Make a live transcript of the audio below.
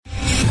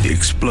the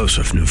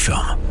explosive new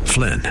film,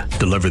 Flynn,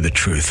 Deliver the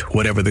Truth,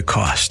 Whatever the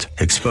Cost,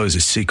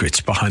 exposes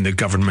secrets behind the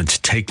government's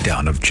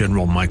takedown of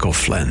General Michael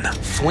Flynn.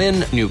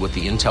 Flynn knew what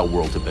the intel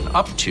world had been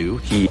up to.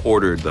 He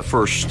ordered the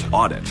first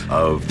audit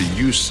of the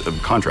use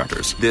of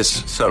contractors.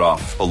 This set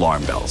off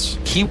alarm bells.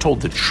 He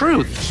told the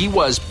truth. He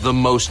was the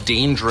most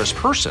dangerous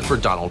person for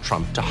Donald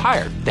Trump to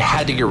hire. They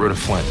had to get rid of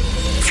Flynn.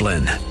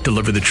 Flynn,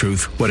 Deliver the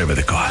Truth, Whatever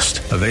the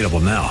Cost. Available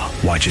now.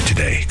 Watch it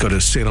today. Go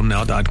to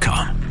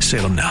salemnow.com.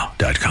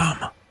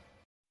 salemnow.com.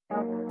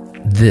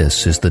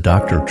 This is the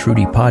Dr.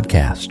 Trudy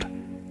Podcast,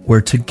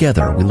 where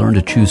together we learn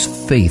to choose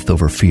faith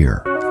over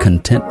fear,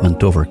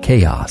 contentment over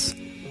chaos,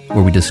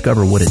 where we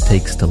discover what it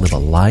takes to live a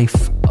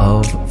life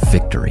of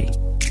victory.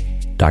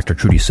 Dr.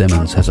 Trudy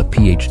Simmons has a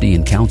PhD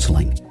in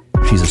counseling.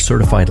 She's a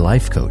certified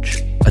life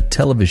coach, a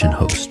television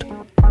host.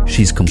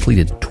 She's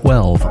completed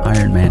 12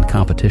 Ironman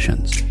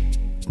competitions.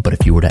 But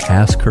if you were to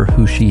ask her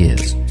who she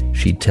is,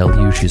 she'd tell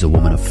you she's a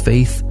woman of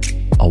faith,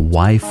 a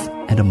wife,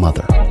 and a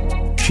mother.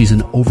 She's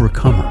an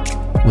overcomer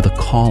with a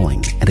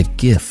calling and a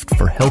gift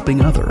for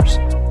helping others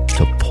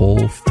to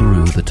pull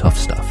through the tough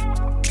stuff.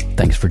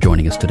 Thanks for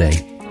joining us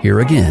today. Here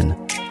again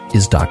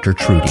is Dr.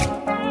 Trudy.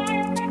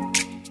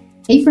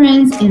 Hey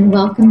friends, and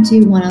welcome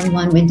to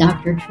One-on-One with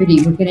Dr.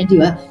 Trudy. We're going to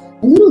do a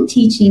little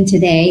teaching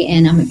today,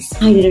 and I'm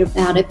excited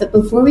about it. But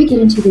before we get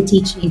into the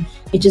teaching,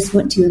 I just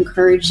want to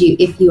encourage you,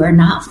 if you are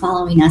not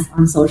following us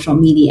on social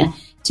media,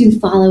 to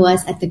follow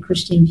us at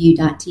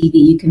thechristianview.tv.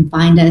 You can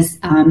find us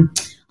on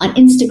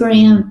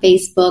Instagram,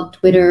 Facebook,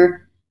 Twitter,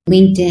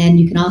 LinkedIn.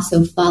 You can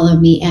also follow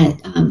me at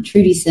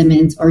Trudy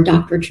Simmons or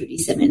Dr. Trudy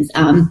Simmons.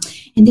 And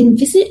then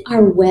visit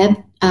our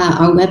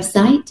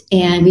website,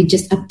 and we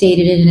just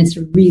updated it, and it's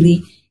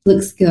really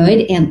looks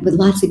good and with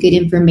lots of good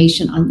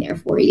information on there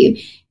for you.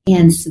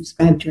 And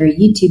subscribe to our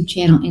YouTube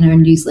channel and our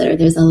newsletter.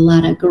 There's a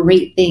lot of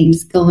great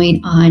things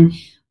going on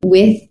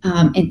with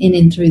and in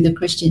and through the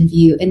Christian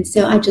View. And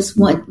so I just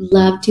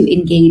love to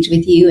engage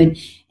with you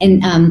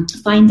and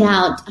find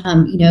out,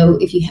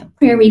 if you have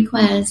prayer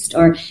requests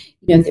or,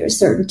 if there are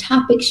certain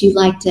topics you'd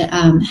like to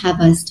have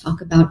us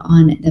talk about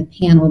on the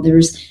panel.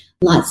 There's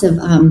lots of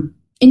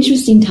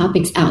interesting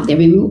topics out there.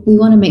 We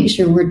want to make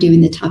sure we're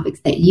doing the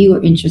topics that you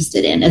are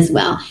interested in as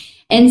well.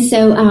 And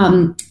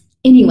so,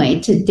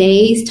 anyway,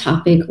 today's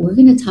topic, we're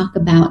going to talk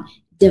about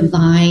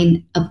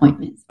divine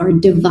appointments or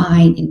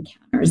divine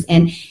encounters.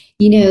 And,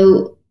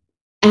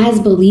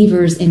 as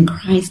believers in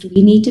Christ,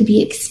 we need to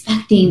be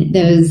expecting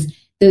those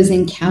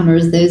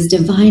encounters, those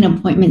divine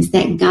appointments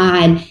that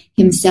God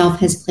himself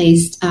has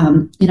placed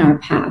in our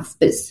paths.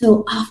 But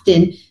so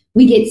often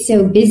we get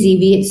so busy,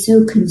 we get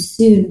so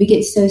consumed, we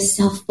get so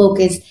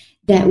self-focused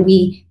that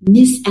we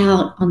miss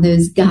out on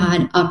those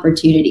God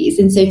opportunities.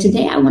 And so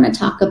today I want to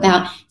talk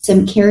about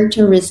some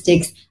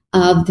characteristics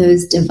of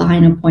those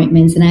divine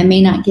appointments. And I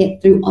may not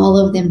get through all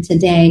of them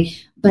today,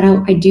 but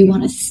I do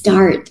want to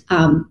start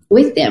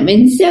with them.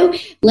 And so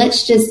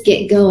let's just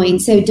get going.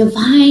 So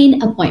divine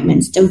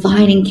appointments,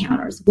 divine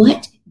encounters,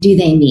 what do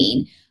they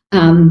mean?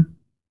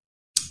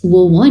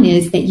 Well, one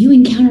is that you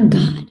encounter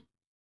God.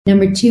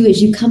 Number two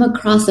is you come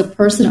across a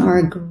person or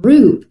a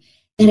group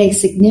that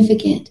is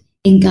significant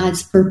in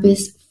God's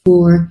purpose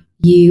for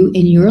you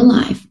in your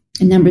life.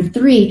 And number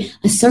three,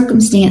 a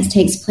circumstance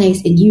takes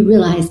place and you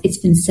realize it's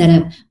been set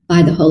up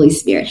by the Holy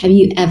Spirit. Have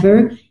you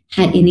ever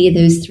had any of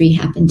those three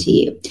happen to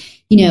you?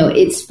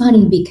 It's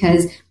funny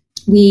because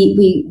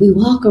we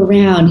walk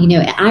around,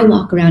 I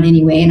walk around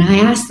anyway, and I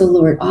ask the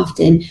Lord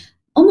often,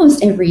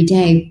 almost every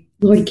day,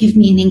 Lord, give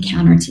me an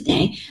encounter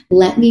today.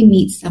 Let me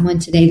meet someone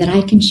today that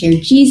I can share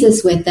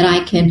Jesus with, that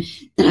I can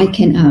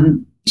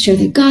share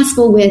the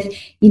gospel with,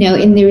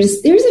 and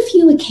there's a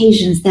few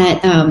occasions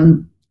that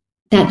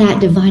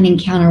that divine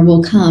encounter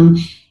will come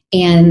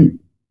and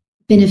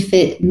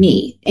benefit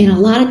me. And a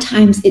lot of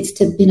times it's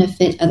to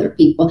benefit other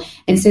people.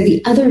 And so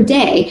the other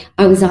day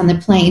I was on the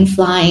plane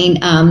flying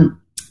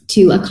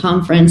to a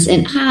conference,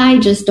 and I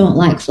just don't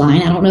like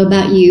flying. I don't know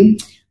about you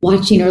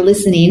watching or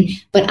listening,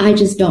 but I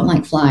just don't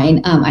like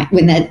flying.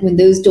 When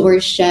those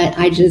doors shut,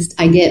 I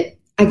get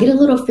a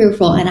little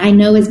fearful. And I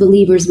know as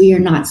believers, we are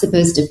not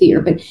supposed to fear,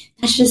 but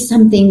that's just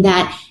something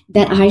that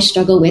I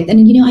struggle with.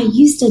 And, I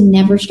used to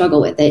never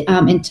struggle with it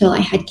until I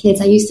had kids.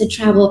 I used to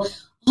travel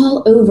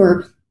all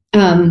over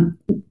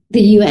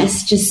the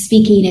U.S. just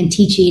speaking and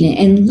teaching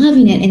and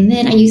loving it. And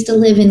then I used to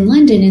live in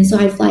London. And so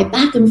I'd fly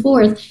back and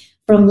forth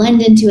from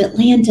London to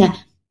Atlanta.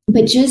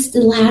 But just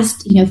the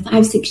last,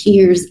 5-6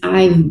 years,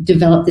 I've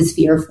developed this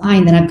fear of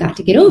flying that I've got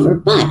to get over.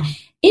 But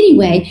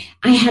anyway,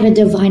 I had a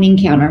divine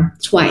encounter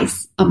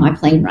twice on my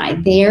plane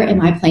ride there and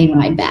my plane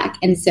ride back.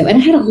 And I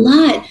had a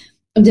lot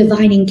of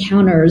divine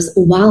encounters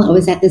while I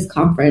was at this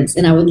conference,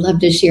 and I would love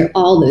to share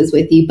all those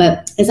with you.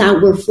 But as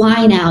we're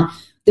flying out,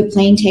 the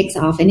plane takes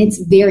off and it's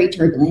very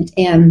turbulent,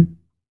 and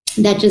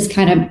that just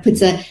kind of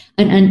puts an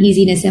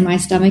uneasiness in my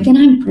stomach. And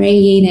I'm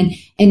praying and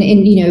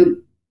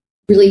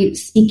really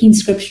speaking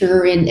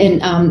scripture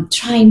and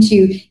trying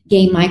to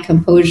gain my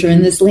composure.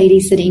 And this lady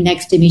sitting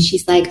next to me,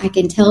 she's like, I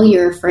can tell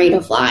you're afraid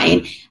of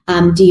flying.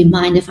 Do you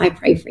mind if I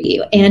pray for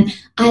you? And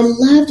I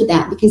loved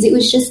that because it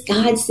was just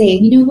God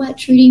saying, you know what,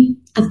 Trudy,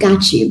 I've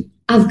got you.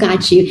 I've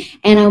got you.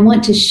 And I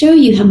want to show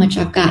you how much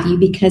I've got you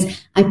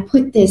because I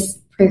put this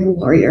prayer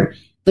warrior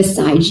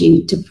beside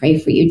you to pray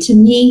for you. To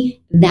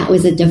me, that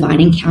was a divine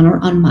encounter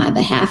on my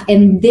behalf.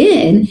 And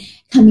then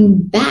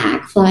coming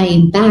back,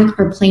 flying back,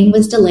 our plane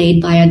was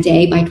delayed by a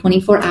day, by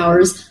 24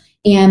 hours.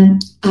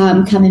 And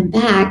coming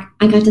back,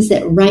 I got to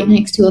sit right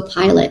next to a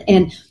pilot.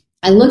 And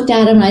I looked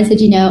at him and I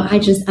said, you know,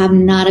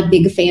 I'm not a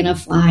big fan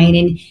of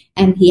flying.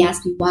 And he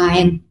asked me why.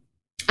 And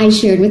I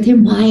shared with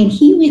him why, and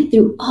he went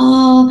through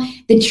all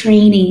the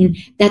training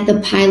that the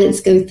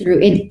pilots go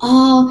through and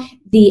all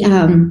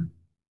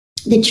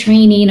the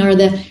training or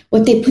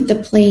what they put the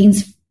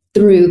planes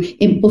through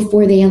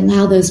before they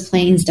allow those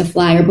planes to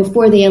fly or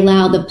before they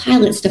allow the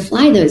pilots to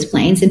fly those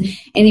planes. And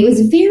it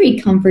was very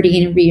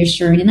comforting and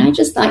reassuring. And I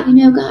just thought, you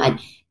know, God,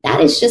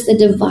 that is just a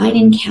divine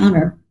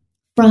encounter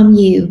from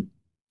you,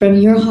 from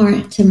your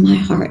heart to my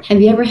heart.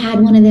 Have you ever had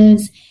one of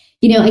those?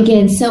 You know,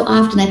 again, so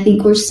often I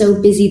think we're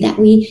so busy that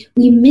we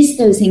miss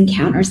those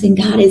encounters. And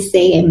God is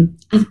saying,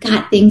 I've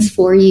got things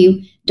for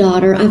you,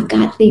 daughter. I've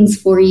got things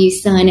for you,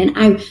 son. And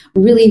I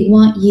really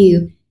want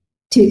you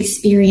to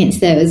experience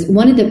those.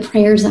 One of the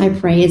prayers I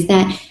pray is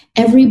that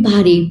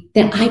everybody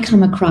that I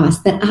come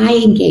across, that I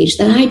engage,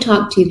 that I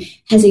talk to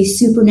has a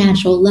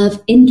supernatural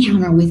love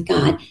encounter with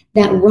God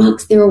that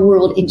rocks their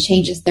world and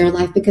changes their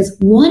life. Because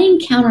one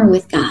encounter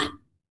with God,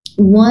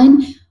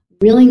 one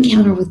real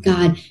encounter with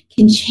God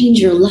can change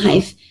your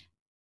life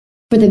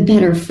for the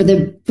better, for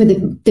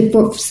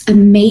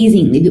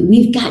amazingly. But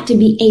we've got to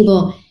be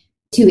able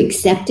to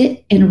accept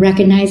it and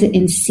recognize it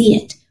and see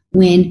it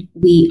when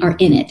we are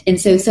in it. And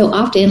so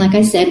often, like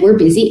I said, we're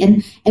busy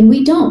and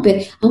we don't.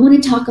 But I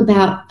want to talk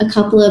about a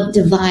couple of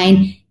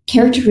divine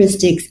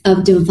characteristics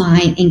of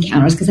divine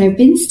encounters because I've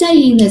been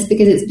studying this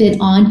because it's been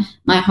on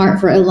my heart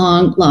for a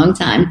long, long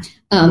time.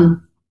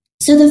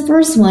 So the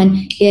first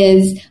one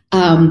is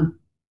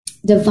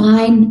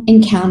divine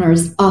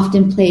encounters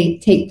often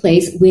take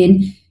place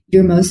when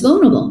you're most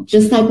vulnerable.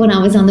 Just like when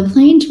I was on the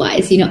plane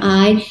twice, you know,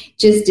 I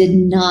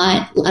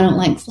don't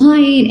like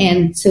flying.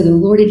 And so the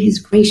Lord in his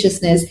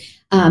graciousness,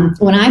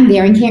 when I'm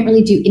there and can't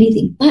really do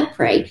anything but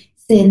pray,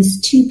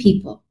 sends two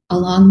people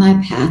along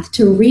my path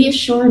to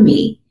reassure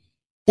me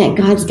that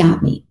God's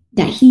got me,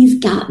 that he's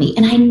got me.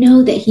 And I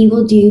know that he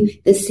will do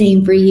the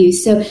same for you.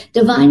 So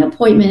divine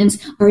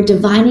appointments or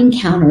divine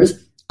encounters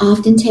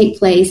often take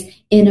place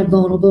in a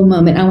vulnerable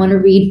moment. I want to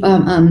read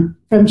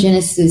from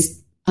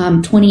Genesis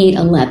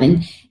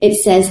 28:11. It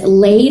says,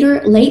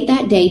 late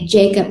that day,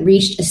 Jacob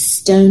reached a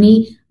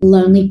stony,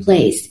 lonely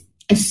place,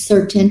 a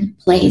certain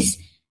place.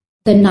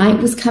 The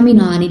night was coming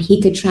on and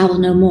he could travel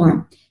no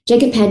more.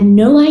 Jacob had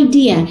no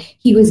idea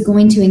he was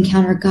going to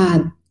encounter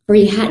God, for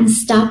he hadn't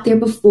stopped there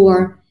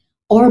before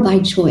or by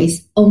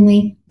choice,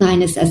 only by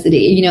necessity.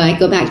 You know, I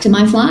go back to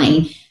my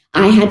flying.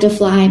 I had to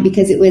fly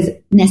because it was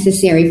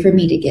necessary for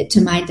me to get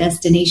to my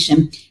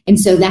destination. And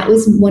so that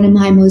was one of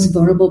my most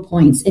vulnerable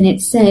points. And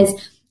it says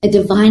a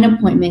divine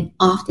appointment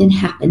often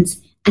happens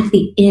at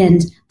the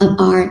end of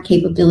our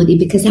capability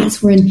because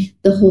that's when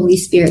the Holy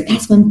Spirit,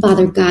 that's when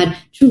Father God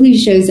truly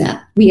shows up.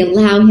 We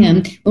allow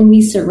him when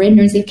we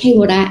surrender and say, okay,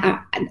 Lord,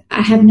 I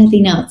have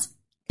nothing else.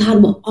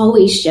 God will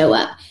always show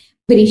up.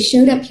 But he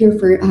showed up here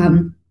for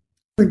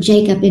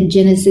Jacob in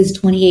Genesis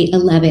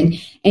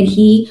 28:11, and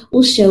he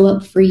will show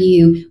up for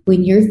you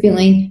when you're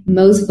feeling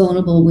most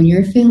vulnerable, when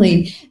you're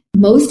feeling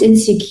most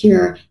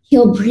insecure.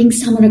 He'll bring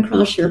someone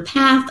across your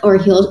path, or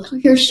he'll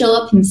show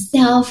up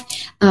himself,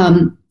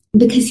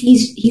 because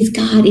he's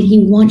God, and he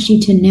wants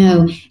you to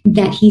know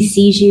that he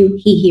sees you,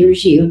 he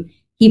hears you,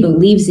 he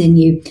believes in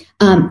you.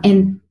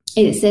 And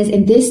it says,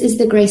 and this is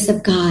the grace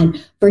of God,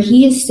 for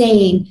he is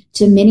saying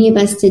to many of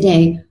us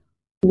today,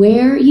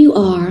 where you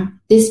are,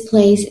 this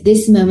place,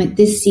 this moment,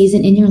 this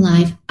season in your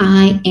life,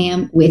 I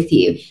am with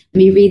you. Let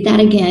me read that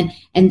again.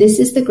 And this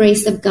is the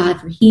grace of God,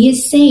 for he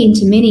is saying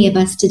to many of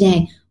us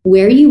today,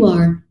 where you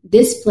are,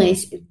 this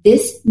place,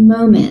 this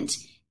moment,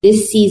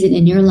 this season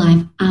in your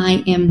life,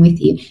 I am with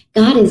you.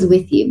 God is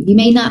with you. You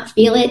may not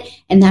feel it.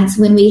 And that's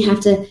when we have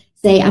to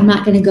say, I'm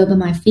not going to go by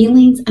my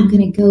feelings. I'm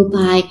going to go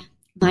by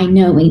my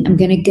knowing. I'm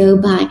going to go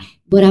by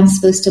what I'm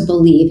supposed to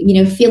believe.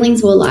 You know,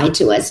 feelings will lie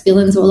to us.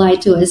 Feelings will lie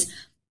to us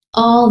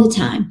all the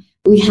time.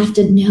 We have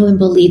to know and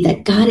believe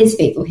that God is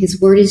faithful. His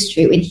word is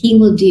true, and he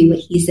will do what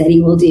he said he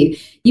will do.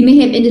 You may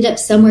have ended up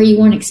somewhere you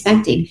weren't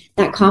expecting.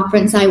 That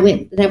conference I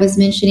went that I was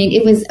mentioning,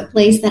 it was a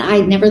place that I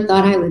never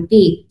thought I would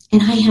be.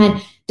 And I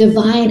had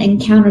divine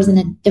encounters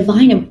and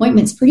divine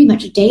appointments pretty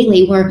much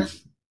daily where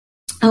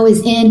I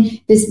was in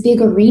this big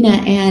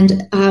arena,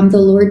 and the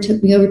Lord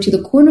took me over to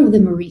the corner of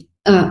the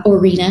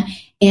arena.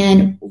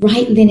 And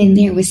right then and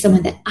there was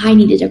someone that I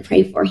needed to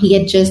pray for.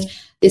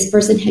 This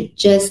person had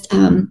just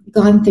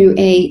gone through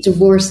a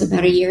divorce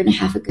about 1.5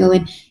 years ago,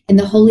 and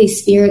the Holy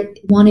Spirit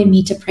wanted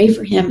me to pray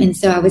for him. And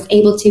so I was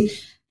able to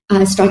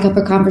strike up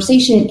a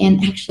conversation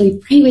and actually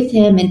pray with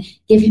him and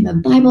give him a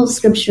Bible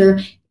scripture,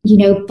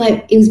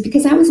 but it was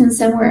because I was in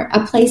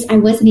a place I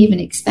wasn't even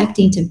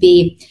expecting to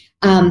be.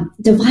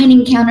 Divine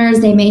encounters,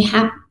 it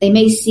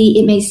may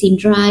seem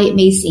dry, it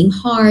may seem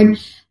hard,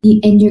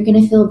 and you're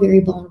going to feel very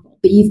vulnerable,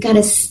 but you've got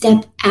to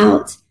step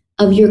out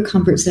of your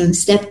comfort zone,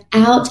 step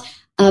out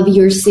of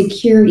your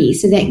security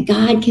so that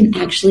God can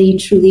actually and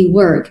truly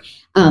work.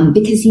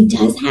 Because he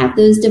does have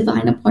those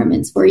divine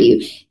appointments for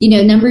you.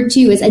 Number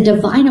 2 is a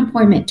divine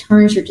appointment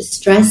turns your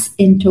distress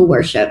into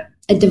worship.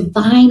 A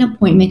divine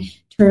appointment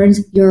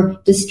turns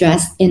your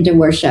distress into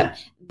worship.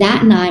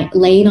 That night,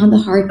 laying on the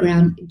hard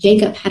ground,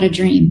 Jacob had a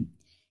dream.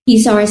 He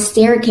saw a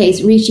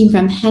staircase reaching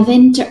from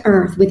heaven to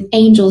earth with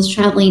angels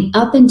traveling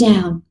up and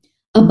down.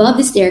 Above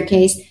the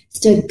staircase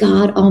stood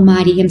God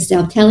Almighty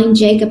himself, telling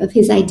Jacob of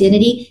his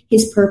identity,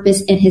 his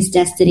purpose, and his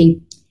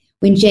destiny.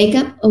 When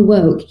Jacob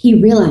awoke, he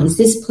realized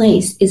this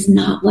place is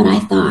not what I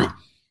thought.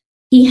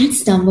 He had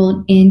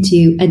stumbled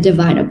into a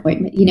divine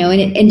appointment,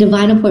 and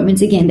divine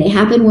appointments, again, they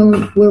happen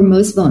when we're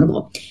most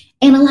vulnerable.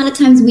 And a lot of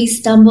times we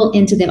stumble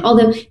into them,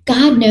 although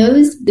God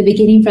knows the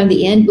beginning from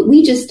the end, but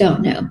we just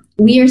don't know.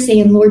 We are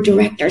saying, Lord,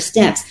 direct our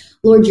steps.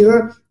 Lord,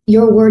 your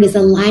word is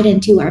a light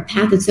unto our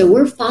path. And so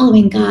we're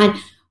following God.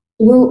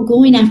 We're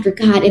going after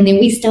God, and then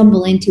we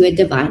stumble into a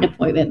divine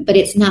appointment, but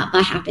it's not by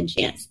happen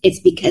chance. It's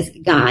because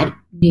God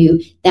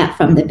knew that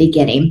from the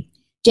beginning.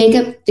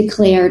 Jacob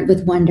declared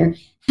with wonder,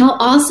 how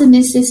awesome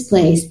is this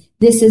place?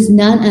 This is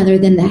none other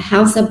than the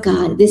house of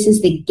God. This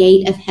is the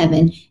gate of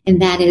heaven,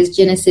 and that is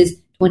Genesis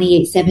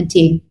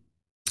 28:17.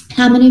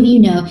 How many of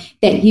you know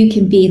that you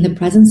can be in the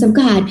presence of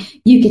God?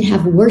 You can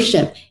have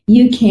worship.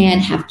 You can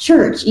have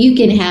church. You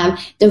can have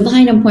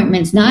divine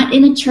appointments, not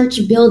in a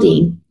church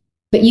building,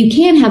 but you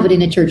can have it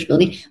in a church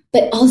building,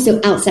 but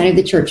also outside of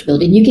the church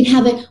building. You can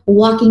have it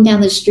walking down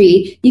the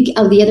street. The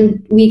other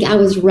week I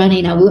was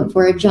running. I went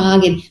for a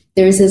jog, and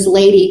there's this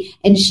lady,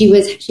 and she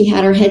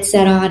had her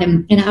headset on,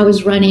 and I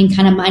was running,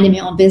 kind of minding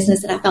my own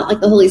business, and I felt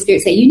like the Holy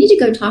Spirit say, you need to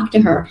go talk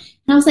to her.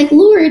 And I was like,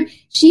 Lord,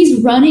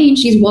 she's running,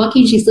 she's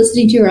walking, she's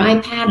listening to her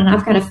iPad, and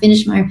I've got to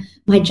finish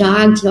my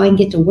jog so I can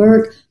get to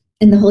work.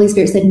 And the Holy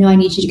Spirit said, no, I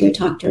need you to go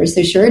talk to her.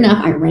 So sure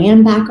enough, I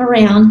ran back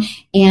around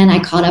and I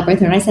caught up with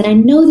her. And I said, I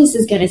know this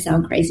is going to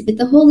sound crazy, but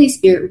the Holy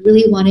Spirit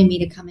really wanted me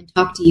to come and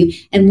talk to you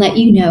and let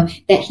you know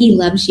that he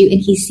loves you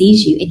and he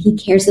sees you and he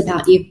cares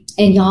about you.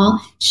 And y'all,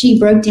 she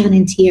broke down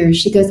in tears.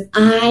 She goes,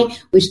 I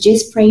was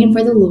just praying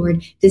for the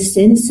Lord to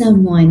send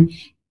someone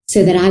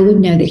so that I would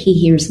know that he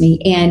hears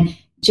me. And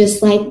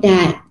just like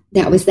that,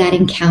 that was that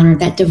encounter,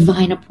 that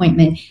divine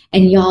appointment.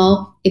 And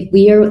y'all, if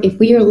we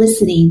are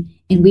listening,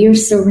 and we are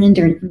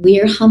surrendered, and we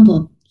are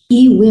humble,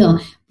 he will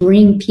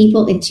bring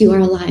people into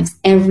our lives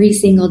every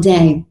single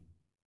day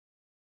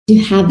to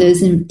have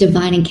those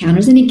divine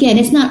encounters. And again,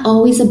 it's not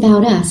always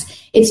about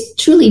us. It's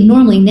truly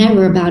normally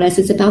never about us.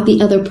 It's about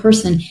the other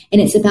person,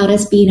 and it's about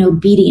us being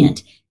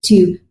obedient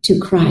to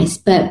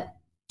Christ. But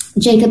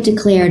Jacob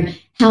declared,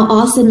 how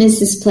awesome is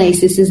this place?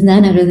 This is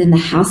none other than the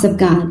house of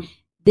God.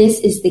 This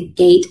is the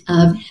gate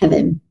of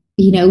heaven.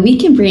 We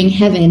can bring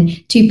heaven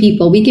to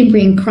people. We can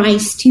bring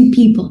Christ to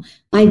people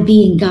by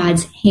being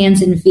God's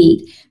hands and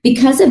feet.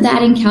 Because of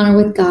that encounter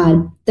with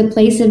God, the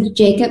place of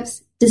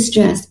Jacob's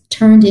distress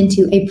turned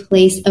into a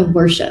place of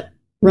worship,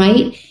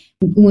 right?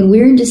 When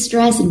we're in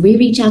distress and we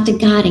reach out to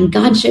God and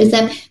God shows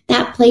up,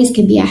 that place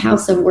can be a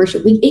house of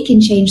worship. It can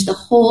change the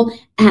whole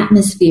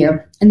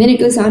atmosphere. And then it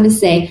goes on to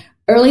say,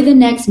 early the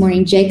next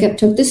morning, Jacob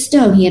took the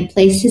stone he had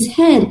placed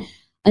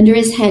under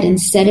his head and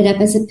set it up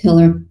as a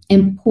pillar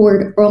and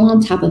poured oil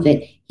on top of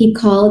it. He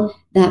called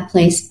that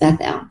place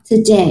Bethel.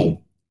 Today,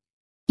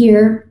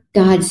 hear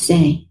God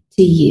say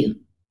to you.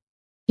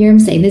 Hear him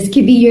say, this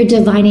could be your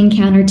divine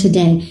encounter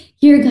today.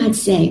 Hear God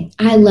say,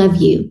 I love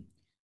you.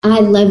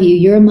 I love you.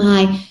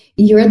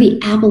 You're the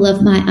apple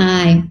of my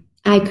eye.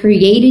 I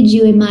created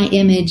you in my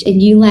image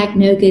and you lack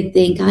no good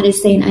thing. God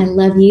is saying, I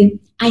love you.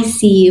 I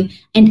see you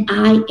and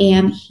I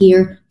am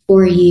here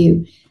for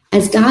you.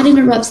 As God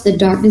interrupts the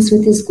darkness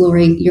with his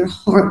glory, your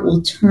heart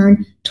will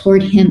turn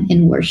toward him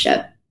in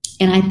worship.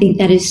 And I think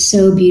that is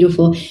so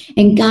beautiful.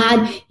 And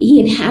God, he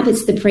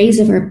inhabits the praise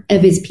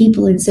of his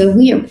people. And so if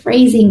we are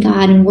praising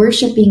God and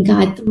worshiping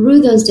God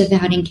through those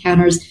divine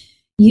encounters,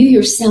 you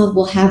yourself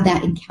will have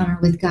that encounter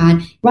with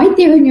God right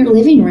there in your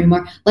living room.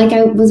 Or like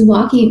I was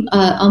walking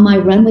on my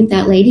run with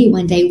that lady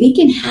one day, we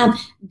can have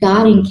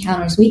God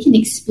encounters. We can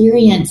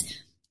experience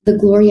the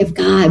glory of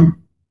God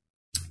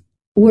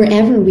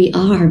wherever we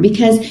are,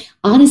 because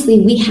honestly,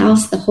 we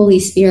house the Holy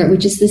Spirit,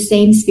 which is the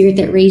same Spirit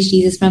that raised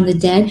Jesus from the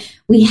dead.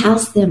 We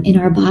house them in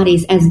our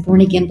bodies as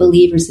born again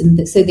believers.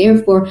 And so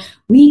therefore,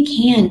 we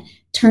can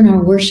turn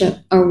our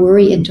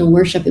worry into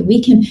worship, and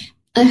we can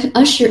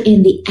usher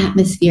in the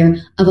atmosphere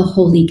of a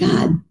holy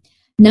God.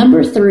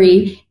 Number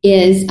 3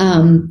 is,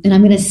 and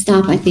I'm going to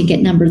stop, I think,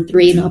 at number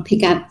 3, and I'll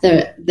pick up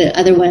the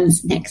other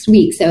ones next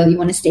week. So you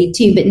want to stay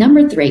tuned. But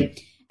number 3,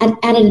 at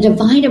a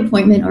divine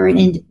appointment or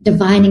a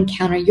divine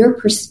encounter, your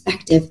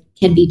perspective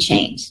can be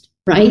changed,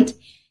 right?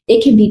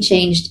 it can be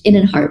changed in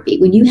a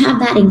heartbeat. When you have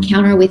that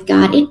encounter with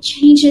God, it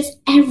changes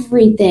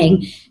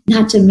everything,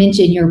 not to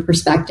mention your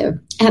perspective.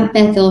 At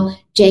Bethel,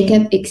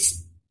 Jacob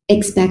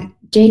expected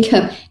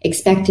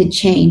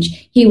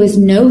change. He was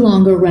no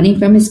longer running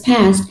from his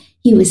past.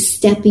 He was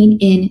stepping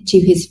into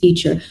his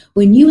future.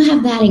 When you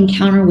have that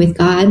encounter with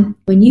God,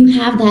 when you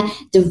have that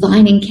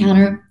divine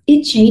encounter,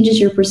 it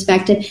changes your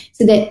perspective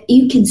so that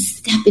you can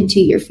step into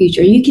your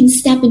future. You can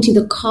step into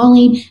the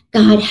calling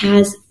God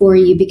has for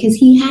you, because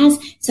he has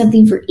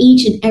something for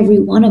each and every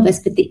one of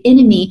us. But the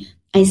enemy,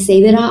 I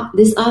say that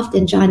this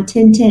often, John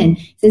 10:10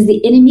 says,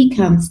 the enemy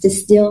comes to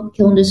steal,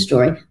 kill, and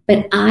destroy.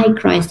 But I,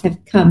 Christ,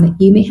 have come that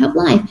you may have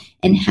life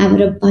and have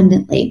it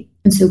abundantly.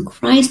 And so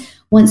Christ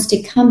wants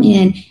to come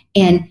in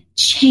and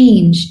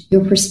change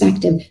your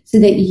perspective so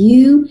that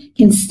you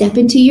can step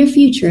into your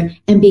future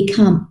and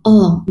become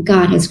all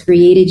God has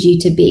created you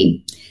to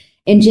be.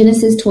 In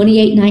Genesis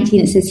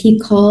 28:19, it says he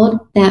called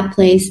that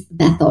place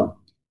Bethel.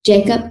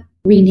 Jacob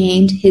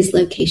renamed his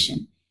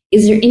location.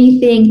 Is there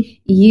anything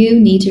you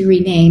need to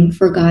rename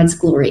for God's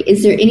glory?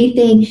 Is there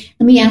anything,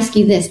 let me ask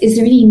you this, is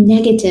there any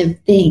negative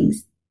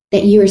things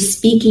that you are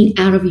speaking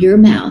out of your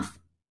mouth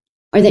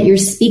or that you're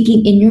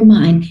speaking in your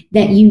mind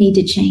that you need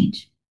to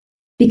change?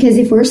 Because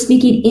if we're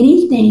speaking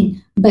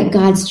anything but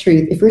God's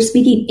truth, if we're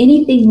speaking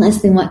anything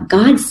less than what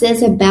God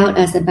says about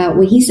us, about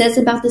what he says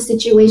about the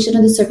situation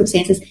or the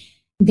circumstances,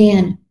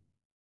 then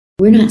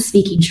we're not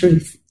speaking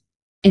truth.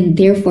 And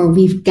therefore,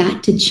 we've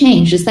got to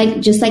change. Just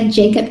like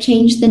Jacob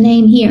changed the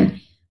name here,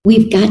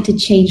 we've got to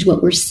change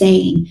what we're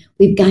saying.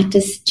 We've got to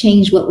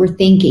change what we're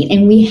thinking.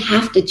 And we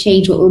have to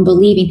change what we're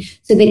believing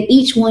so that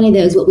each one of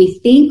those, what we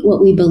think,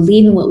 what we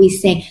believe, and what we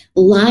say,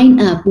 line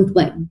up with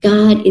what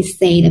God is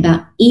saying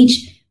about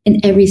each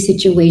and every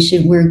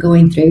situation we're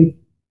going through.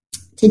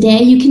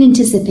 Today, you can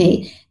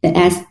anticipate that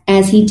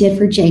as he did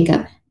for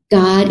Jacob,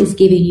 God is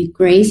giving you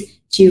grace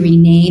to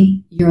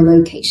rename your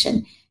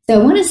location. So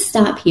I want to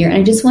stop here, and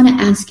I just want to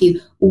ask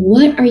you,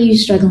 what are you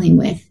struggling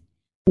with?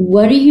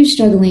 What are you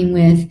struggling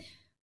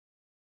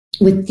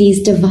with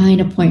these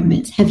divine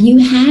appointments? Have you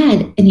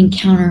had an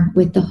encounter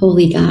with the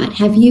Holy God?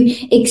 Have you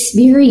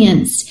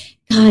experienced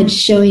God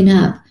showing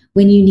up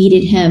when you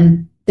needed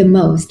him the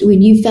most,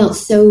 when you felt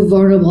so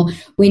vulnerable,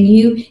 when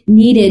you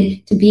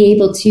needed to be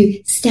able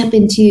to step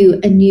into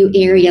a new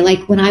area?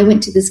 Like when I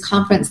went to this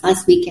conference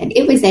last weekend,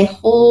 it was a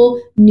whole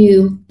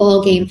new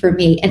ball game for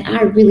me. And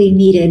I really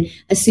needed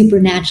a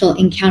supernatural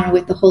encounter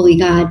with the Holy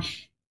God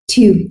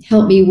to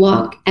help me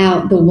walk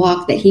out the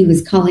walk that he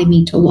was calling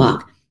me to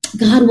walk.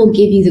 God will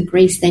give you the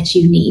grace that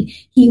you need.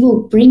 He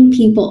will bring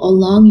people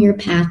along your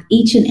path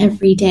each and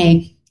every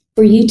day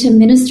for you to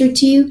minister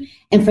to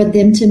and for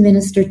them to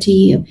minister to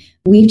you.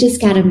 We've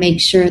just got to make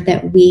sure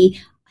that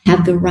we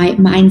have the right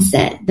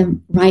mindset, the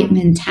right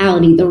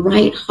mentality, the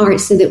right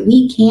heart so that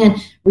we can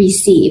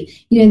receive.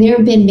 You know, there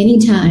have been many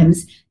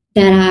times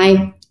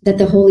that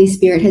the Holy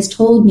Spirit has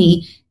told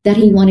me that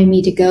he wanted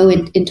me to go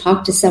and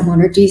talk to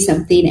someone or do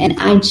something. And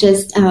I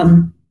just,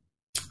 I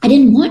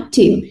didn't want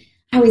to.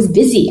 I was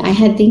busy. I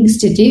had things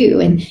to do.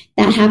 And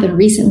that happened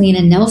recently in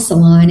a nail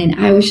salon.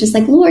 And I was just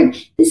like, Lord,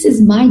 this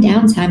is my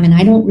downtime. And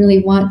I don't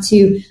really want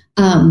to,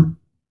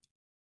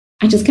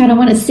 I just kind of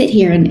want to sit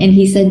here. And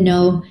he said,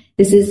 no,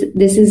 this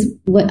is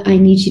what I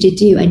need you to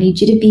do. I need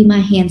you to be my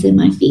hands and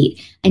my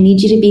feet. I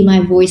need you to be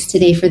my voice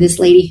today for this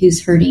lady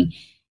who's hurting.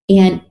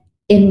 And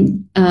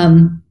in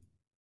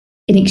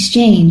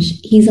exchange,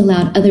 he's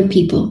allowed other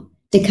people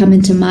to come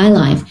into my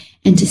life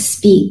and to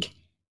speak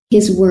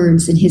his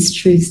words and his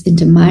truths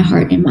into my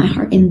heart and my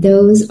heart. And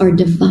those are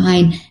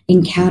divine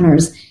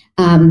encounters.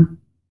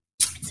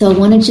 So I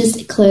want to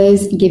just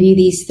close and give you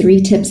these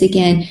 3 tips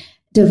again.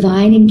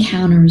 Divine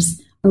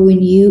encounters are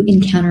when you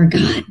encounter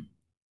God.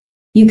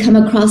 You come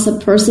across a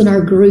person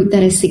or group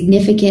that is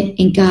significant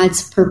in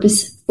God's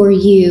purpose for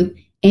you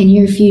and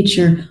your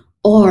future,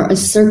 or a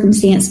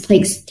circumstance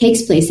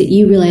takes place that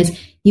you realize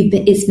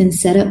it's been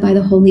set up by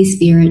the Holy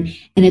Spirit.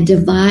 And a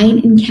divine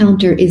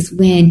encounter is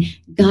when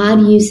God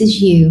uses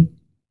you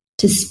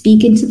to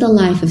speak into the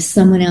life of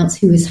someone else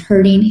who is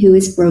hurting, who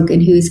is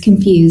broken, who is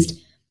confused,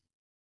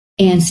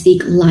 and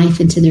speak life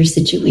into their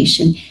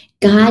situation.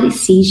 God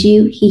sees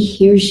you, he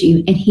hears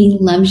you, and he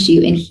loves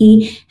you, and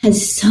he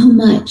has so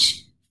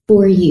much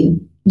for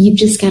you. You've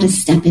just got to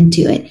step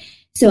into it.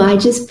 So I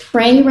just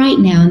pray right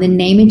now in the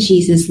name of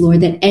Jesus,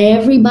 Lord, that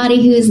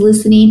everybody who is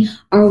listening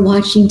or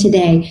watching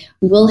today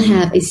will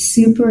have a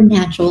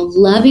supernatural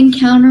love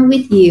encounter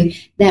with you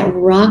that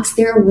rocks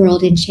their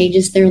world and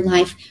changes their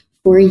life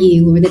for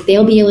you, Lord, that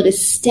they'll be able to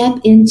step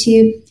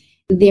into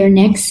their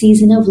next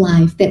season of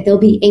life, that they'll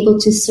be able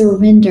to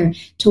surrender,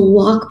 to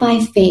walk by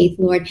faith,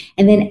 Lord.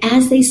 And then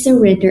as they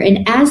surrender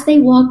and as they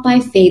walk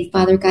by faith,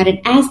 Father God, and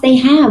as they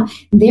have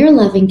their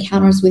love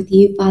encounters with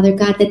you, Father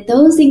God, that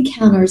those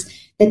encounters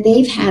that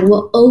they've had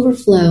will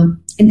overflow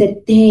and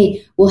that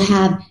they will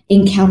have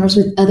encounters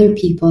with other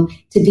people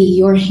to be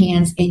your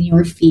hands and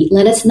your feet.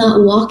 Let us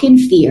not walk in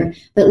fear,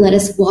 but let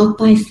us walk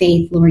by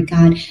faith, Lord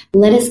God.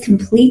 Let us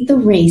complete the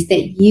race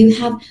that you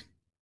have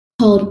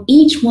called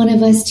each one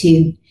of us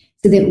to,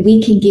 so that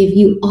we can give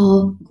you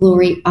all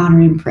glory,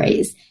 honor, and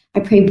praise. I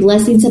pray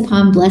blessings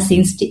upon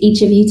blessings to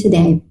each of you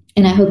today.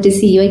 And I hope to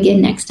see you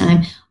again next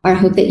time, or I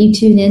hope that you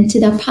tune in to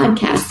the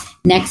podcast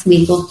next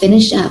week. We'll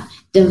finish up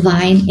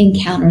Divine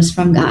Encounters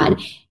from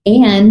God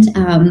and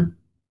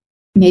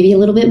maybe a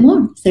little bit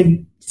more.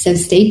 So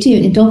stay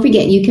tuned. And don't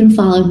forget, you can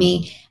follow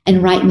me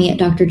and write me at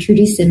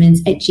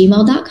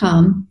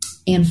drtrudysimmons@gmail.com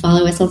and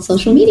follow us on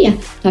social media.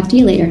 Talk to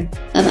you later.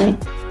 Bye-bye.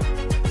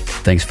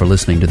 Thanks for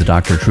listening to the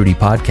Dr. Trudy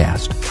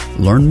Podcast.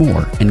 Learn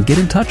more and get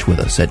in touch with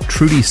us at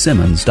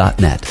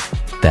trudysimmons.net.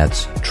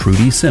 That's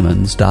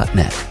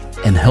trudysimmons.net.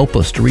 And help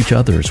us to reach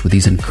others with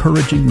these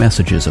encouraging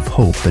messages of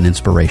hope and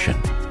inspiration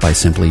by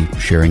simply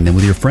sharing them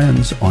with your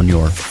friends on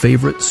your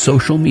favorite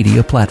social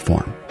media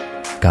platform.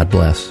 God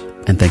bless,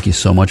 and thank you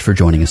so much for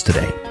joining us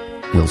today.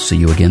 We'll see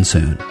you again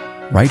soon,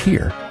 right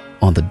here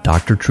on the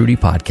Dr. Trudy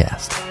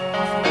Podcast.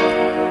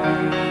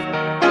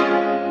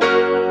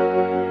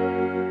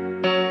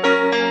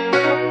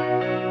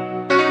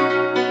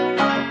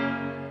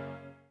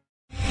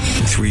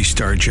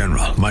 3-star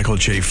General Michael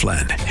J.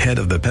 Flynn, head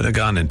of the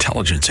Pentagon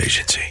Intelligence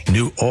Agency,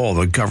 knew all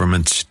the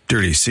government's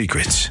dirty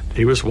secrets.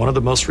 He was one of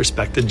the most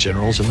respected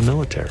generals in the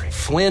military.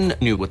 Flynn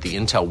knew what the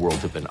intel world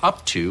had been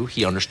up to.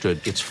 He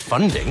understood its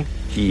funding.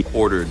 He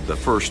ordered the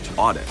first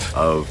audit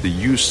of the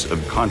use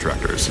of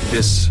contractors.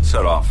 This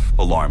set off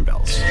alarm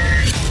bells.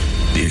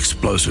 The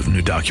explosive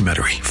new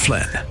documentary,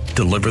 Flynn,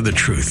 Deliver the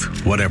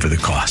Truth, Whatever the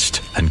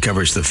Cost,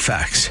 uncovers the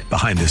facts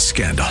behind this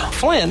scandal.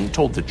 Flynn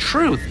told the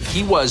truth.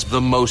 He was the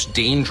most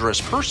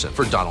dangerous person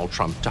for Donald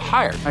Trump to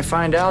hire. I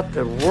find out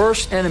the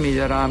worst enemy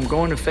that I'm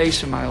going to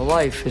face in my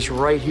life is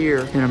right here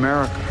in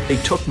America. They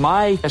took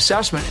my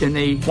assessment and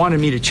they wanted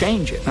me to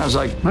change it. And I was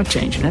like, I'm not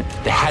changing it.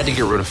 They had to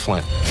get rid of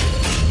Flynn.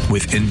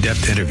 With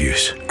in-depth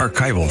interviews,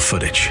 archival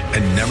footage,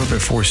 and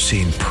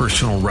never-before-seen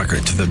personal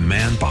records of the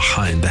man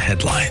behind the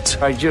headlines.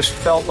 I just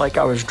felt like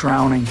I was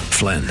drowning.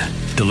 Flynn,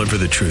 Deliver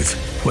the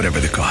Truth, Whatever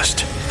the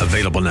Cost.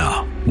 Available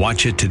now.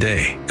 Watch it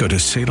today. Go to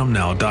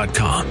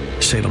salemnow.com.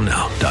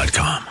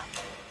 salemnow.com.